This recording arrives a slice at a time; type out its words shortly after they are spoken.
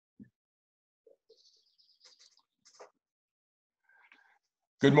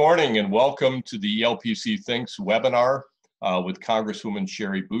Good morning and welcome to the ELPC Thinks webinar with Congresswoman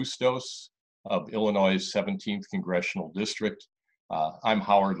Cheri Bustos of Illinois' 17th Congressional District. I'm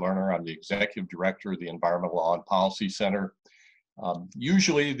Howard Lerner. I'm the Executive Director of the Environmental Law and Policy Center.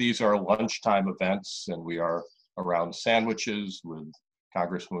 Usually these are lunchtime events and we are around sandwiches with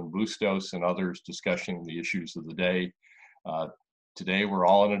Congresswoman Bustos and others discussing the issues of the day. Today we're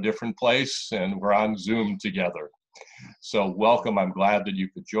all in a different place and we're on Zoom together. So welcome, I'm glad that you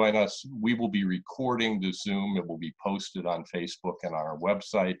could join us. We will be recording the Zoom. It will be posted on Facebook and on our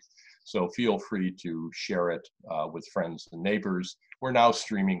website. So feel free to share it with friends and neighbors. We're now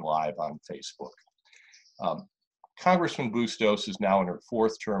streaming live on Facebook. Congresswoman Bustos is now in her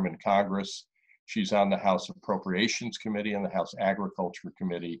fourth term in Congress. She's on the House Appropriations Committee and the House Agriculture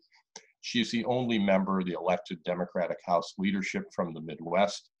Committee. She's the only member of the elected Democratic House leadership from the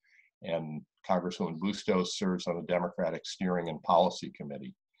Midwest. And Congresswoman Bustos serves on the Democratic Steering and Policy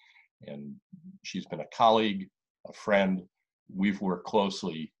Committee. And she's been a colleague, a friend. We've worked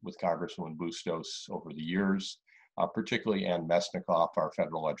closely with Congresswoman Bustos over the years, particularly Ann Mesnikoff, our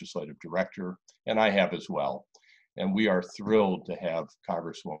federal legislative director, and I have as well. And we are thrilled to have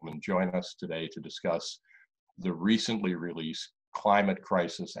Congresswoman join us today to discuss the recently released Climate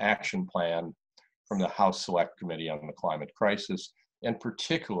Crisis Action Plan from the House Select Committee on the Climate Crisis, and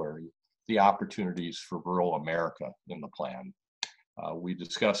particularly the opportunities for rural America in the plan. We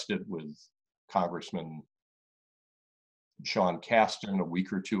discussed it with Congressman Sean Casten a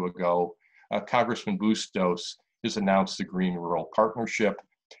week or two ago. Congressman Bustos has announced the Green Rural Partnership,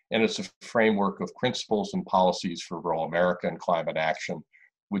 and it's a framework of principles and policies for rural America and climate action,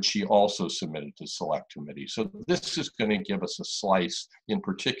 which she also submitted to Select Committee. So this is going to give us a slice in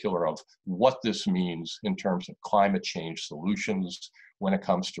particular of what this means in terms of climate change solutions when it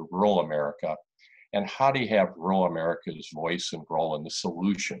comes to rural America, and how do you have rural America's voice and role in the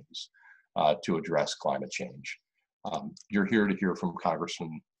solutions to address climate change. You're here to hear from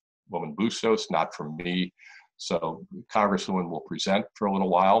Congresswoman Bustos, not from me. So Congresswoman will present for a little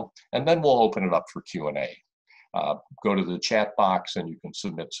while, and then we'll open it up for Q&A. Go to the chat box and you can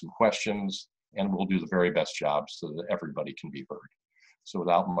submit some questions, and we'll do the very best job so that everybody can be heard. So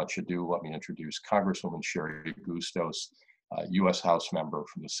without much ado, let me introduce Congresswoman Cheri Bustos, U.S. House member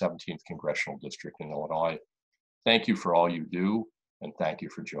from the 17th Congressional District in Illinois. Thank you for all you do, and thank you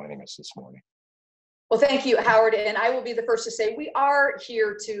for joining us this morning. Well, thank you, Howard, and I will be the first to say we are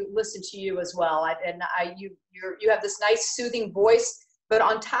here to listen to you as well. You have this nice, soothing voice, but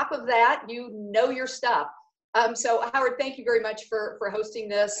on top of that, you know your stuff. So Howard, thank you very much for hosting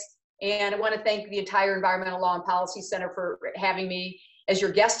this. And I want to thank the entire Environmental Law and Policy Center for having me as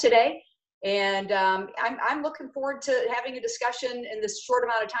your guest today. And I'm looking forward to having a discussion in this short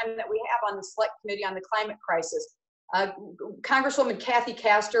amount of time that we have on the Select Committee on the Climate Crisis. Congresswoman Kathy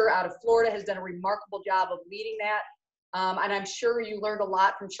Castor out of Florida has done a remarkable job of leading that. And I'm sure you learned a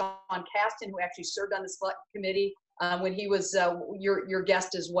lot from Sean Casten, who actually served on the Select Committee when he was your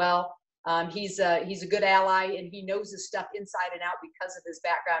guest as well. He's a good ally, and he knows his stuff inside and out because of his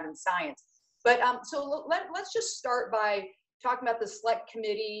background in science. But so let's just start by talking about the Select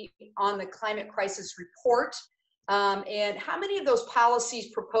Committee on the Climate Crisis report, and how many of those policies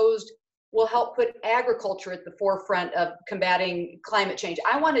proposed will help put agriculture at the forefront of combating climate change.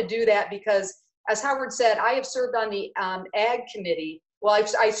 I want to do that because, as Howard said, I have served on the Ag Committee. Well,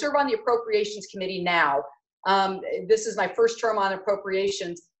 I serve on the Appropriations Committee now. This is my first term on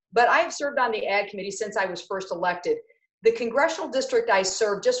appropriations. But I have served on the Ag Committee since I was first elected. The congressional district I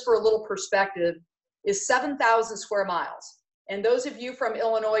serve, just for a little perspective, is 7,000 square miles. And those of you from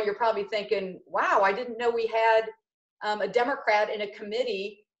Illinois, you're probably thinking, wow, I didn't know we had a Democrat in a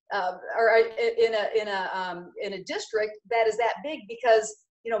committee or in a district that is that big, because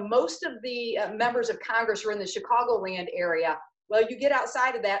most of the members of Congress are in the Chicagoland area. Well, you get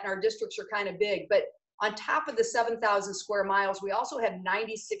outside of that and our districts are kind of big. But on top of the 7,000 square miles, we also have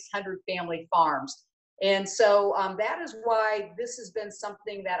 9,600 family farms. And so that is why this has been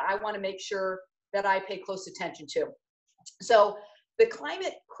something that I want to make sure that I pay close attention to. So the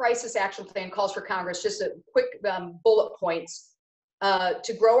Climate Crisis Action Plan calls for Congress, just a quick bullet points,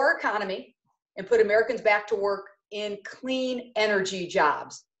 to grow our economy and put Americans back to work in clean energy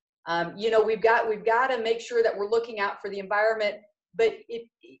jobs. We've got to make sure that we're looking out for the environment, but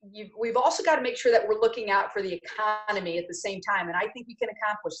we've also got to make sure that we're looking out for the economy at the same time. And I think we can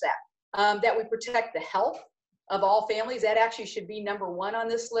accomplish that. That we protect the health of all families. That actually should be number one on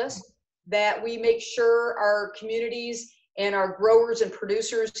this list. That we make sure our communities and our growers and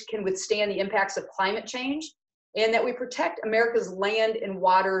producers can withstand the impacts of climate change. And that we protect America's land and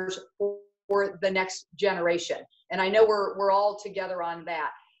waters for the next generation. And I know we're all together on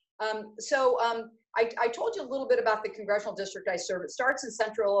that. I told you a little bit about the congressional district I serve. It starts in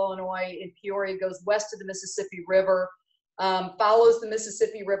central Illinois in Peoria, goes west of the Mississippi River, follows the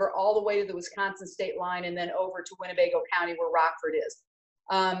Mississippi River all the way to the Wisconsin state line, and then over to Winnebago County where Rockford is.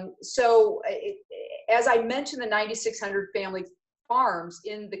 As I mentioned, the 9,600 family farms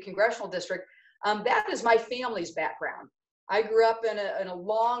in the congressional district, that is my family's background. I grew up in a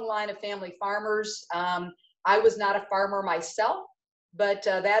long line of family farmers. I was not a farmer myself, but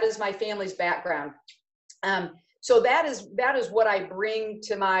that is my family's background. So that is what I bring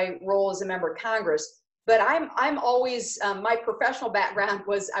to my role as a member of Congress. But I'm always, my professional background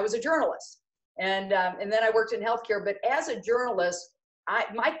was, I was a journalist, and then I worked in healthcare. But as a journalist,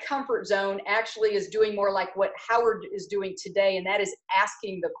 my comfort zone actually is doing more like what Howard is doing today, and that is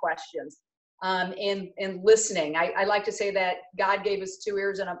asking the questions and listening. I like to say that God gave us 2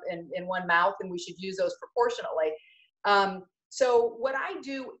 ears and 1 mouth, and we should use those proportionately. So what I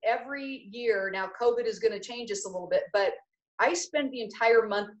do every year, now COVID is going to change this a little bit, but I spend the entire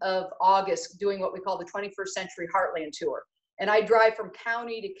month of August doing what we call the 21st Century Heartland Tour. And I drive from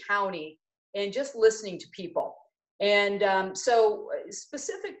county to county and just listening to people. And so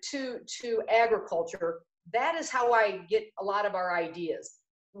specific to agriculture, that is how I get a lot of our ideas.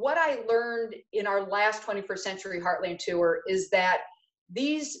 What I learned in our last 21st Century Heartland Tour is that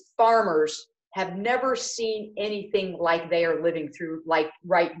these farmers have never seen anything like they are living through like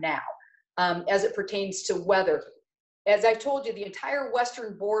right now, as it pertains to weather. As I told you, the entire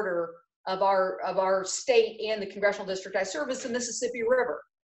western border of our state and the congressional district I serve is the Mississippi River.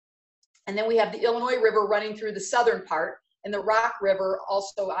 And then we have the Illinois River running through the southern part, and the Rock River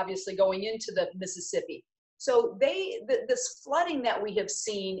also obviously going into the Mississippi. So this flooding that we have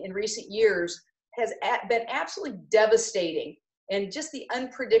seen in recent years has been absolutely devastating, and just the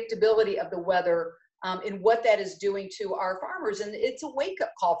unpredictability of the weather and what that is doing to our farmers. And it's a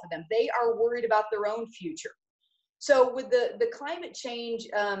wake-up call for them. They are worried about their own future. So with the climate change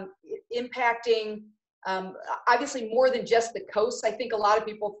impacting obviously more than just the coast. I think a lot of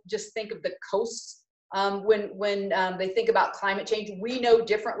people just think of the coasts when they think about climate change. We know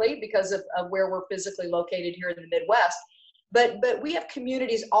differently because of where we're physically located here in the Midwest. But we have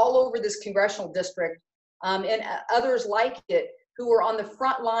communities all over this congressional district and others like it who are on the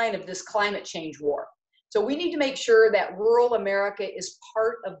front line of this climate change war. So we need to make sure that rural America is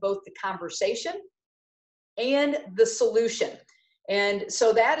part of both the conversation and the solution. And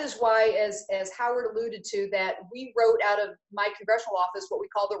so that is why, as Howard alluded to, that we wrote out of my congressional office what we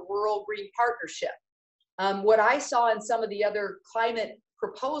call the Rural Green Partnership. What I saw in some of the other climate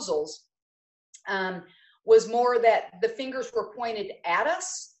proposals was more that the fingers were pointed at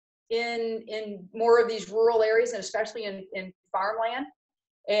us in more of these rural areas, and especially in farmland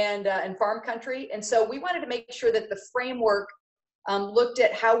and farm country. And so we wanted to make sure that the framework looked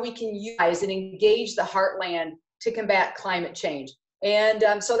at how we can utilize and engage the heartland to combat climate change.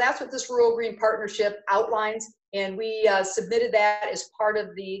 And so that's what this Rural Green Partnership outlines. And we submitted that as part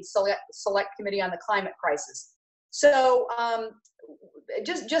of the Select Committee on the Climate Crisis. So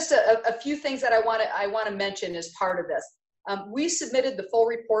just a few things that I want to mention as part of this. We submitted the full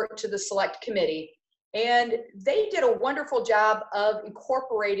report to the Select Committee, and they did a wonderful job of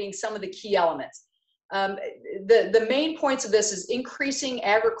incorporating some of the key elements. The main points of this is increasing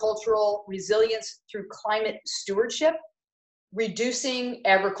agricultural resilience through climate stewardship, reducing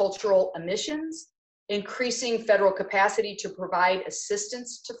agricultural emissions, increasing federal capacity to provide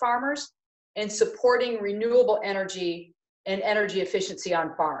assistance to farmers, and supporting renewable energy and energy efficiency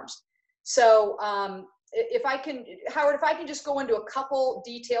on farms. So if I can, Howard, if I can just go into a couple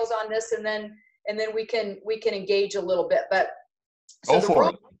details on this, and then we can engage a little bit. But so go for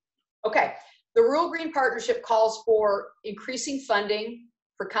it. Okay. The Rural Green Partnership calls for increasing funding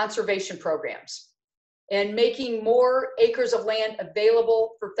for conservation programs and making more acres of land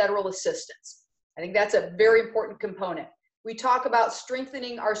available for federal assistance. I think that's a very important component. We talk about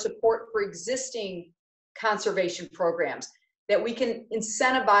strengthening our support for existing conservation programs, that we can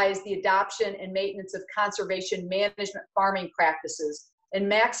incentivize the adoption and maintenance of conservation management farming practices and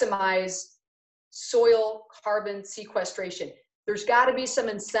maximize soil carbon sequestration. There's got to be some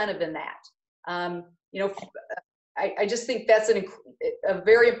incentive in that. I just think that's a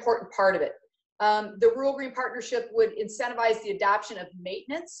very important part of it. The Rural Green Partnership would incentivize the adoption of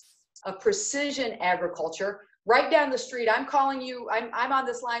maintenance of precision agriculture right down the street. I'm calling you, I'm on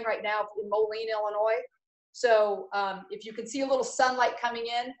this line right now in Moline, Illinois. So if you can see a little sunlight coming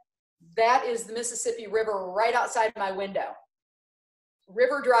in, that is the Mississippi River right outside my window.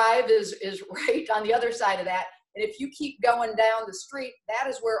 River Drive is right on the other side of that. And if you keep going down the street, that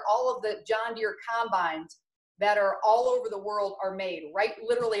is where all of the John Deere combines that are all over the world are made, right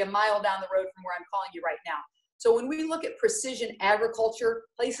literally a mile down the road from where I'm calling you right now. So when we look at precision agriculture,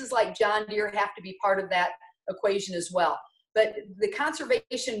 places like John Deere have to be part of that equation as well. But the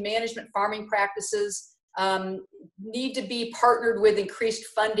conservation management farming practices need to be partnered with increased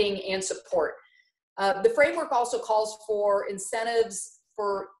funding and support. The framework also calls for incentives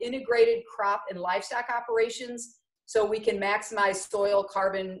for integrated crop and livestock operations so we can maximize soil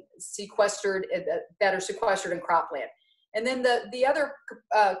carbon sequestered that are sequestered in cropland. And then the other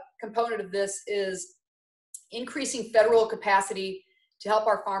component of this is increasing federal capacity to help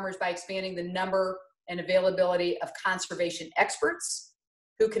our farmers by expanding the number and availability of conservation experts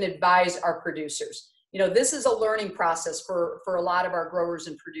who can advise our producers. You know, this is a learning process for a lot of our growers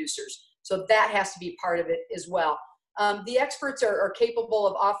and producers. So that has to be part of it as well. The experts are capable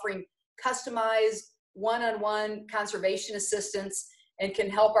of offering customized one-on-one conservation assistance and can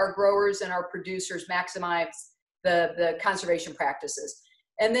help our growers and our producers maximize the conservation practices.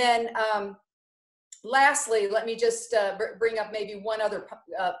 And then lastly, let me just bring up maybe one other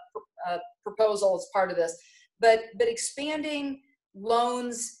proposal as part of this, but expanding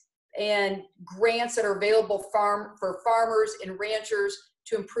loans and grants that are available for farmers and ranchers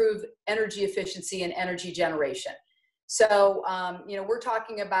to improve energy efficiency and energy generation. So, you know, we're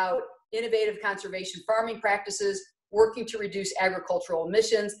talking about innovative conservation farming practices, working to reduce agricultural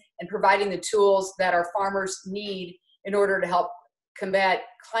emissions, and providing the tools that our farmers need in order to help combat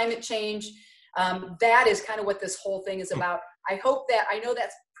climate change. That is kind of what this whole thing is about. I know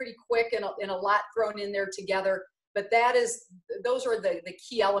that's pretty quick and a lot thrown in there together, but those are the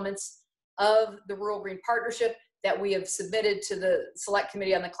key elements of the Rural Green Partnership that we have submitted to the Select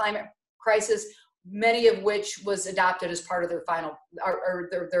Committee on the Climate Crisis, many of which was adopted as part of their final, or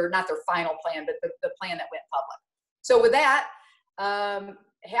they're not their final plan, but the plan that went public. So with that,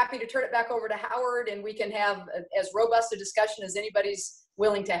 happy to turn it back over to Howard, and we can have as robust a discussion as anybody's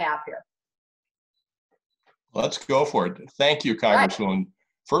willing to have here. Let's go for it. Thank you, Congresswoman, right,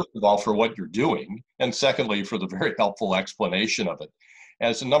 first of all, for what you're doing, and secondly, for the very helpful explanation of it.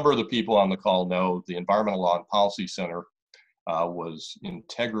 As a number of the people on the call know, the Environmental Law and Policy Center was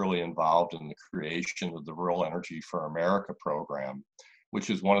integrally involved in the creation of the Rural Energy for America program, which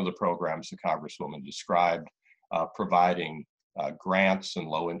is one of the programs the Congresswoman described, providing grants and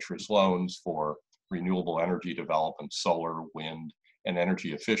low-interest loans for renewable energy development, solar, wind, and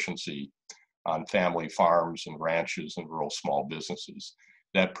energy efficiency on family farms and ranches and rural small businesses.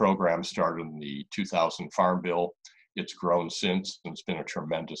 That program started in the 2000 Farm Bill. It's grown since, and it's been a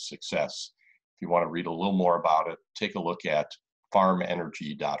tremendous success. If you want to read a little more about it, take a look at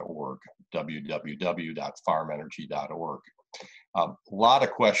farmenergy.org, www.farmenergy.org. A lot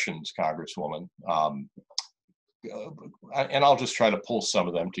of questions, Congresswoman, and I'll just try to pull some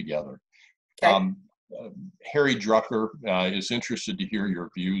of them together. Okay. Harry Drucker is interested to hear your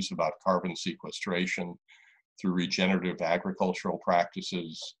views about carbon sequestration through regenerative agricultural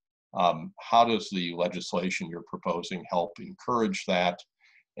practices. How does the legislation you're proposing help encourage that?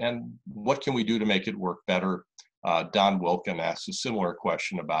 And what can we do to make it work better? Don Wilkin asked a similar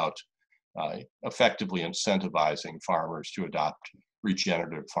question about effectively incentivizing farmers to adopt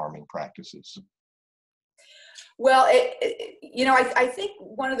regenerative farming practices. Well, you know, I think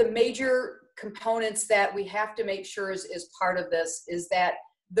one of the major components that we have to make sure is part of this is that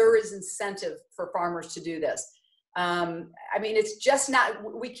there is incentive for farmers to do this. I mean, it's just not,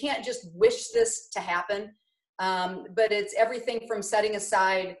 we can't just wish this to happen, but it's everything from setting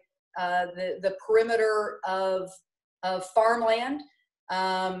aside the perimeter of farmland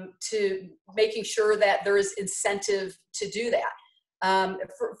to making sure that there is incentive to do that.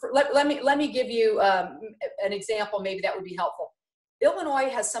 Let me give you an example, maybe that would be helpful. Illinois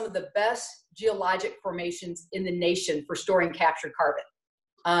has some of the best geologic formations in the nation for storing captured carbon.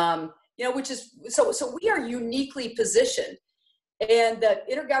 You know, which is, so we are uniquely positioned. And the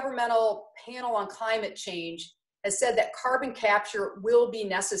Intergovernmental Panel on Climate Change has said that carbon capture will be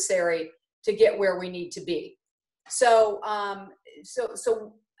necessary to get where we need to be. So,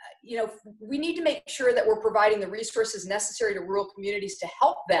 you know, we need to make sure that we're providing the resources necessary to rural communities to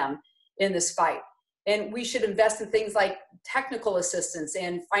help them in this fight. And we should invest in things like technical assistance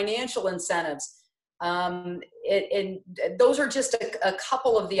and financial incentives. And those are just a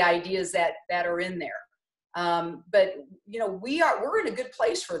couple of the ideas that are in there. But you know, we're in a good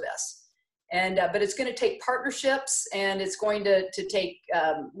place for this, and but it's going to take partnerships, and it's going to take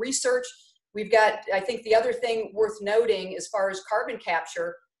research. We've got, I think the other thing worth noting as far as carbon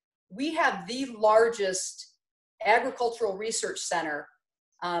capture, we have the largest agricultural research center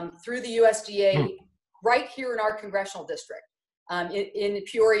through the USDA right here in our congressional district in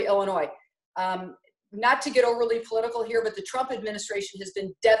Peoria, Illinois. not to get overly political here, but the Trump administration has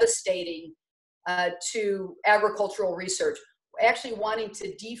been devastating to agricultural research, actually wanting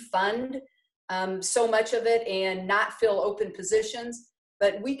to defund so much of it and not fill open positions.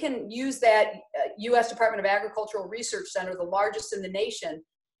 But we can use that U.S. Department of Agricultural Research Center, the largest in the nation,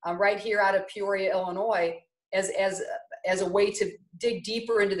 right here out of Peoria, Illinois, as a way to dig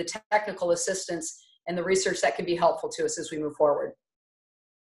deeper into the technical assistance and the research that can be helpful to us as we move forward.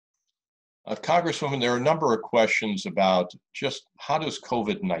 Congresswoman, there are a number of questions about just how does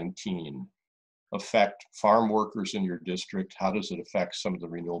COVID-19 affect farm workers in your district? How does it affect some of the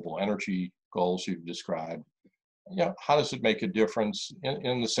renewable energy goals you've described? You know, how does it make a difference?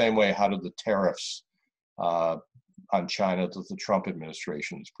 In the same way, how do the tariffs on China that the Trump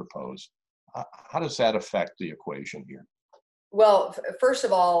administration has proposed, how does that affect the equation here? Well, first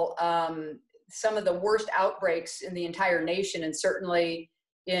of all, some of the worst outbreaks in the entire nation, and certainly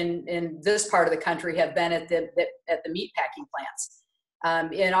in this part of the country, have been at the meatpacking plants.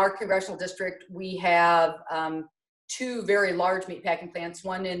 In our congressional district, we have two very large meatpacking plants,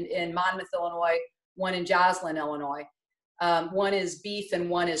 one in Monmouth, Illinois, one in Joslin, Illinois. One is beef and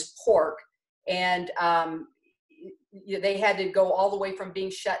one is pork. And they had to go all the way from being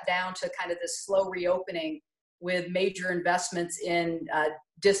shut down to kind of this slow reopening with major investments in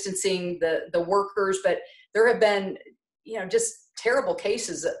distancing the workers. But there have been, just terrible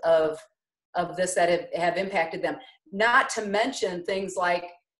cases of this that have impacted them. Not to mention things like,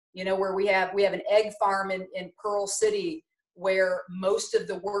 where we have an egg farm in Pearl City, where most of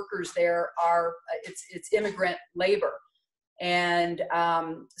the workers there are, it's immigrant labor. And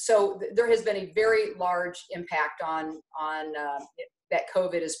so there has been a very large impact on that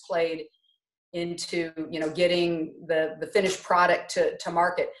COVID has played into, getting the finished product to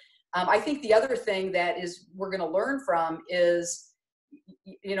market. I think the other thing that we're going to learn from is,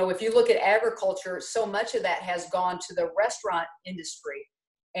 if you look at agriculture, so much of that has gone to the restaurant industry.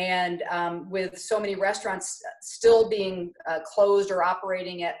 And with so many restaurants still being closed or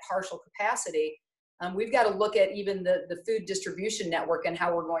operating at partial capacity, we've got to look at even the food distribution network and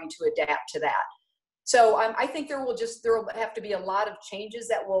how we're going to adapt to that. So I think there will have to be a lot of changes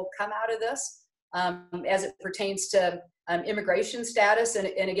that will come out of this as it pertains to immigration status.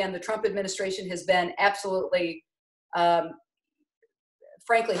 And again, the Trump administration has been absolutely,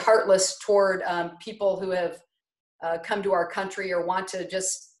 frankly, heartless toward people who have come to our country or want to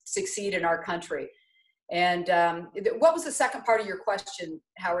just succeed in our country. And what was the second part of your question,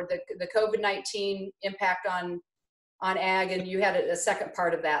 Howard? The COVID-19 impact on ag, and you had a second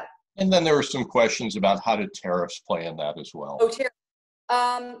part of that. And then there were some questions about how did tariffs play in that as well? Oh, tariffs.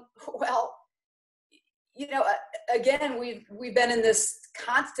 Well, again, we've been in this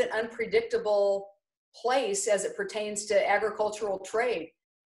constant, unpredictable place as it pertains to agricultural trade,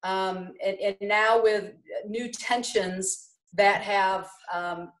 and now with new tensions that have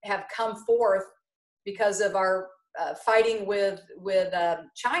come forth because of our fighting with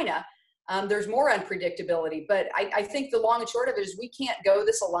China, there's more unpredictability. But I think the long and short of it is we can't go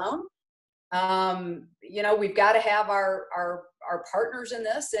this alone. We've got to have our partners in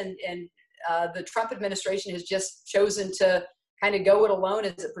this, and the Trump administration has just chosen to kind of go it alone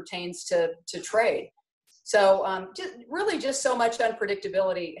as it pertains to trade. So just so much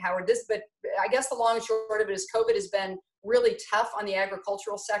unpredictability, Howard. But I guess the long and short of it is COVID has been really tough on the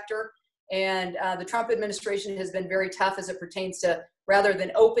agricultural sector. And the Trump administration has been very tough as it pertains to, rather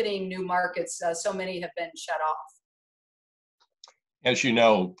than opening new markets, so many have been shut off. As you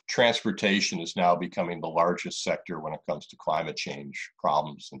know, transportation is now becoming the largest sector when it comes to climate change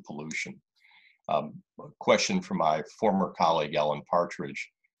problems and pollution. A question from my former colleague, Ellen Partridge,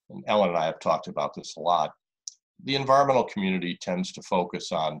 and Ellen and I have talked about this a lot. The environmental community tends to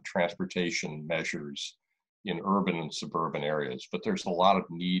focus on transportation measures in urban and suburban areas, but there's a lot of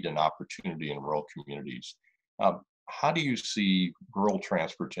need and opportunity in rural communities. How do you see rural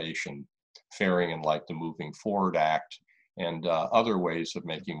transportation faring in like the Moving Forward Act and other ways of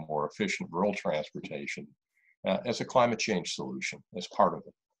making more efficient rural transportation as a climate change solution, as part of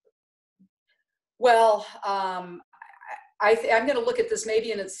it? Well, I'm going to look at this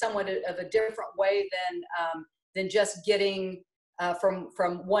maybe in somewhat of a different way than just getting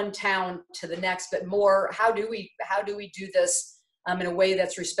from one town to the next, but more how do we do this in a way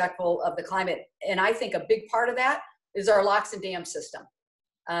that's respectful of the climate? And I think a big part of that is our locks and dam system.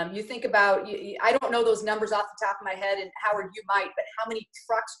 You think about, I don't know those numbers off the top of my head, and Howard, you might, but how many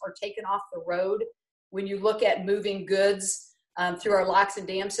trucks are taken off the road when you look at moving goods through our locks and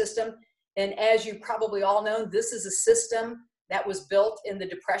dam system? And as you probably all know, this is a system that was built in the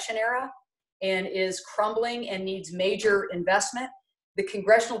Depression era and is crumbling and needs major investment. The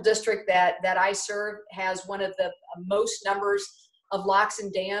congressional district that I serve has one of the most numbers of locks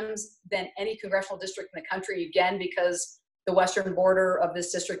and dams than any congressional district in the country, again, because the western border of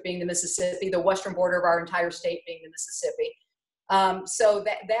this district being the Mississippi, the western border of our entire state being the Mississippi. So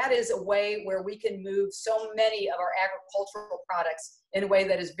that is a way where we can move so many of our agricultural products in a way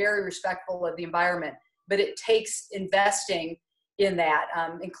that is very respectful of the environment. But it takes investing in that,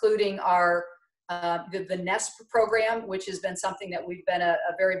 including our the NESP program, which has been something that we've been a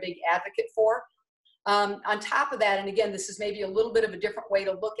very big advocate for. On top of that, and again, this is maybe a little bit of a different way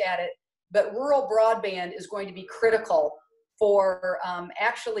to look at it, but rural broadband is going to be critical for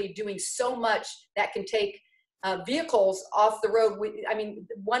actually doing so much that can take vehicles off the road. I mean,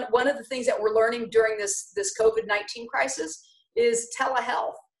 one of the things that we're learning during this COVID-19 crisis is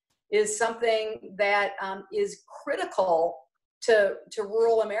telehealth is something that is critical to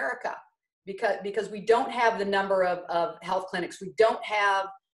rural America, because we don't have the number of health clinics. We don't have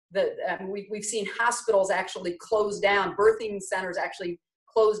we've seen hospitals actually close down, birthing centers actually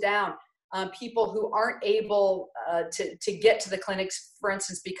close down. People who aren't able to get to the clinics, for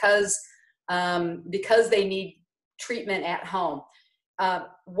instance, because they need treatment at home.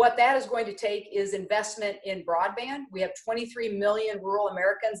 What that is going to take is investment in broadband. We have 23 million rural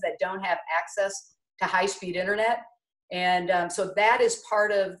Americans that don't have access to high-speed internet. And so that is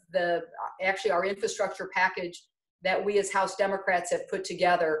part of actually our infrastructure package that we as House Democrats have put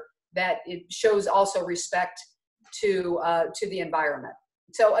together, that it shows also respect to the environment.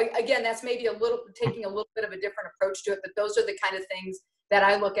 So again, that's maybe taking a little bit of a different approach to it, but those are the kind of things that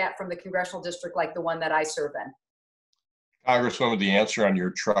I look at from the congressional district like the one that I serve in. Congresswoman, the answer on your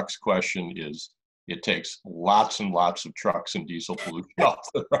trucks question is it takes lots and lots of trucks and diesel pollution off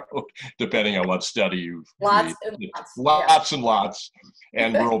the road, depending on what study you read. Lots and lots.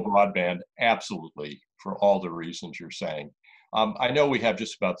 And rural broadband, absolutely, for all the reasons you're saying. I know we have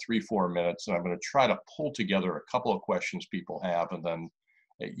just about 3-4 minutes, and I'm going to try to pull together a couple of questions people have, and then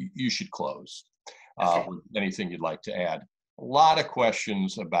you should close with anything you'd like to add. A lot of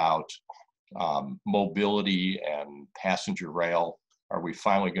questions about mobility and passenger rail. Are we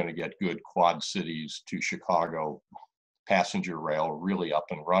finally going to get good Quad Cities to Chicago passenger rail really up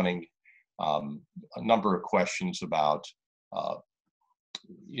and running? A number of questions about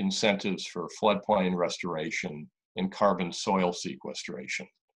incentives for floodplain restoration and carbon soil sequestration,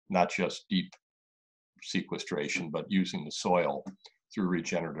 not just deep sequestration, but using the soil through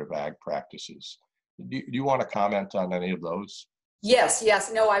regenerative ag practices. Do you want to comment on any of those? Yes.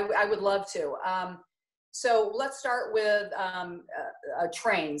 No, I would love to. So let's start with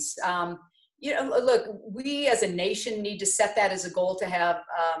trains. Look, we as a nation need to set that as a goal to have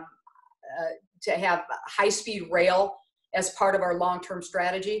high-speed rail as part of our long-term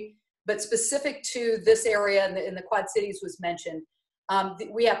strategy. But specific to this area in the Quad Cities was mentioned,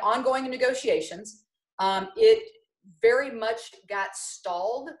 we have ongoing negotiations. It very much got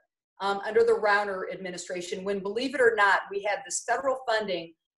stalled under the Rauner administration when, believe it or not, we had this federal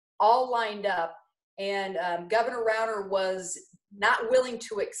funding all lined up, and Governor Rauner was not willing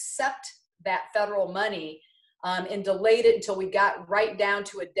to accept that federal money and delayed it until we got right down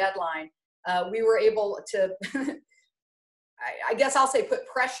to a deadline. We were able to, I guess I'll say, put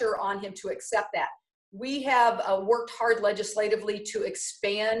pressure on him to accept that. We have worked hard legislatively to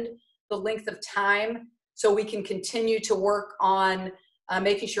expand the length of time so we can continue to work on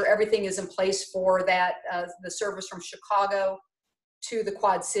making sure everything is in place for that, the service from Chicago to the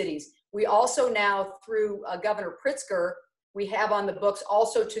Quad Cities. We also now, through Governor Pritzker, we have on the books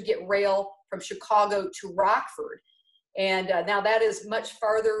also to get rail from Chicago to Rockford. And now that is much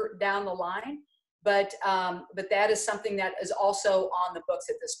farther down the line, but that is something that is also on the books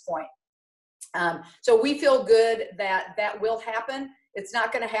at this point. So we feel good that that will happen. It's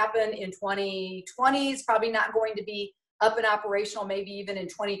not going to happen in 2020. It's probably not going to be up and operational, maybe even in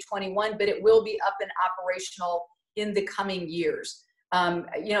 2021, but it will be up and operational in the coming years.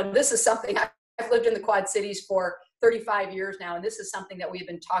 This is something I've lived in the Quad Cities for 35 years now, and this is something that we've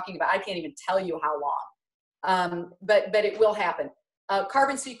been talking about. I can't even tell you how long, but it will happen.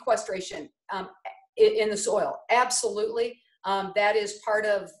 Carbon sequestration in the soil, absolutely. That is part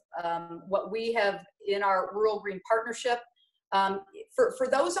of what we have in our Rural Green Partnership. For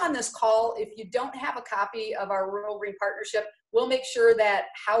those on this call, if you don't have a copy of our Rural Green Partnership, we'll make sure that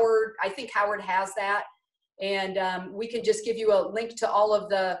I think Howard has that. And we can just give you a link to all of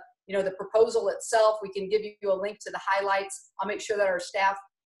the proposal itself. We can give you a link to the highlights. I'll make sure that our staff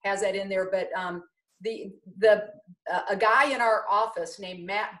has that in there. But a guy in our office named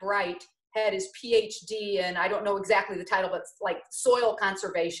Matt Bright had his PhD, and I don't know exactly the title, but it's like soil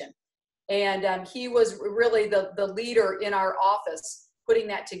conservation. And he was really the leader in our office putting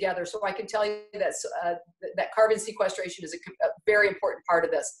that together. So I can tell you that, that carbon sequestration is a very important part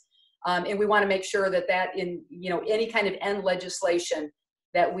of this. And we want to make sure that in any kind of end legislation,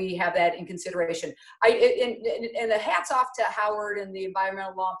 that we have that in consideration. And the hats off to Howard and the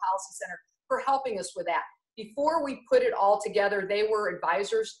Environmental Law and Policy Center for helping us with that. Before we put it all together, they were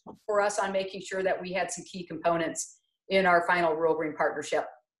advisors for us on making sure that we had some key components in our final Rural Green Partnership.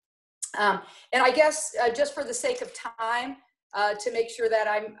 And I guess just for the sake of time, to make sure that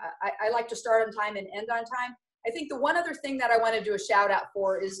I like to start on time and end on time, I think the one other thing that I want to do a shout out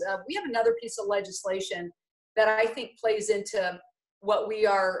for is we have another piece of legislation that I think plays into what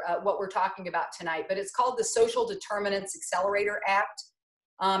we're talking about tonight, but it's called the Social Determinants Accelerator Act.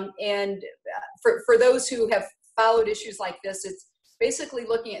 And for those who have followed issues like this, it's basically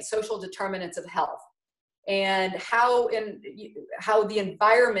looking at social determinants of health and how the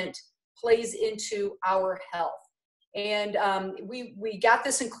environment plays into our health. And we got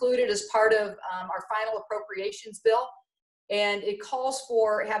this included as part of our final appropriations bill, and it calls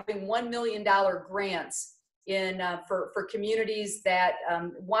for having $1 million grants for communities that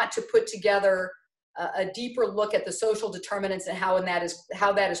want to put together a deeper look at the social determinants and how that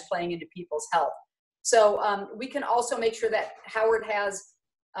is playing into people's health. So we can also make sure that Howard has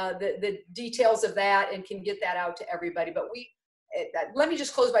the details of that and can get that out to everybody. But let me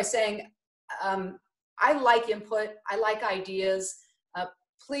just close by saying I like input. I like ideas.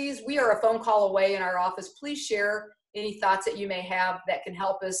 Please, we are a phone call away in our office. Please share any thoughts that you may have that can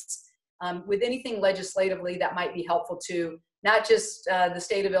help us with anything legislatively that might be helpful to not just the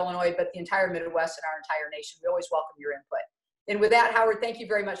state of Illinois, but the entire Midwest and our entire nation. We always welcome your input. And with that, Howard, thank you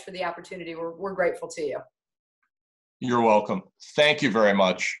very much for the opportunity. We're grateful to you. You're welcome. Thank you very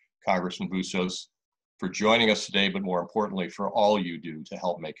much, Congressman Bustos, for joining us today, but more importantly, for all you do to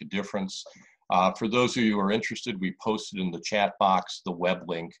help make a difference. For those of you who are interested, we posted in the chat box the web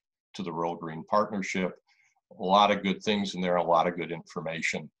link to the Rural Green Partnership. A lot of good things in there, a lot of good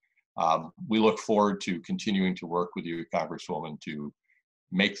information. We look forward to continuing to work with you, Congresswoman, to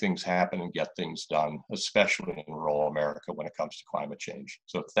make things happen and get things done, especially in rural America when it comes to climate change.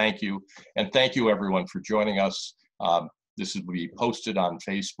 So thank you. And thank you, everyone, for joining us. This will be posted on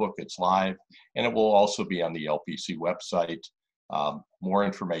Facebook. It's live. And it will also be on the ELPC website. More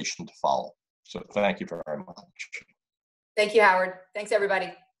information to follow. So thank you very much. Thank you, Howard. Thanks,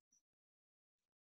 everybody.